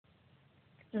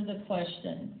Answer the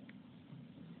question.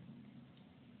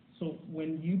 So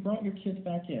when you brought your kids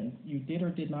back in, you did or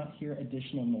did not hear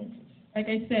additional noises? Like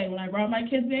I said, when I brought my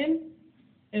kids in,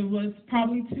 it was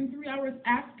probably 2-3 hours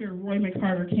after Roy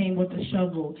McCarter came with the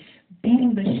shovel,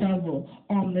 beating the shovel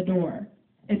on the door.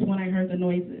 It's when I heard the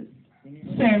noises.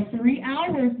 So 3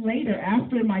 hours later,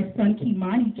 after my son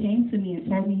Kimani came to me and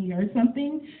told me he heard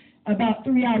something, about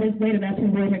 3 hours later, that's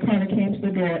when Roy McCarter came to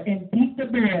the door and beat the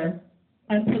door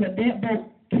until the deadbolt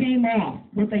came off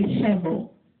with a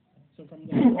shovel So from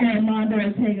to Armando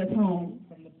Ortega's home.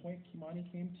 From the point Kimani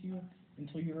came to you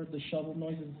until you heard the shovel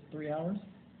noises, 3 hours?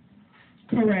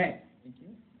 Correct. Thank you.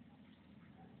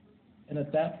 And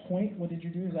at that point, what did you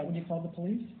do? Is that when you called the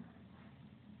police?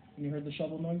 When you heard the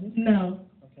shovel noises? No.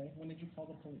 Okay. When did you call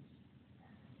the police?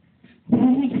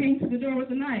 When he came to the door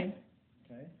with a knife.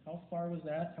 Okay. How far was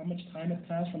that? How much time had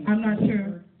passed from the I'm not time you sure.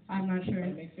 heard- I'm not sure.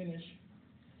 I may finish.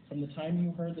 From the time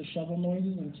you heard the shovel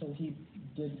noises until he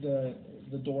did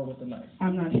the door with the knife?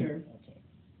 I'm not sure. Okay.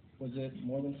 Was it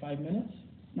more than 5 minutes?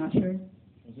 Not sure.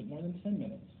 Was it more than 10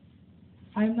 minutes?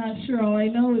 I'm not sure. All I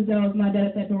know is that I was my dad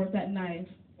at that door with that knife,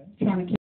 trying to kill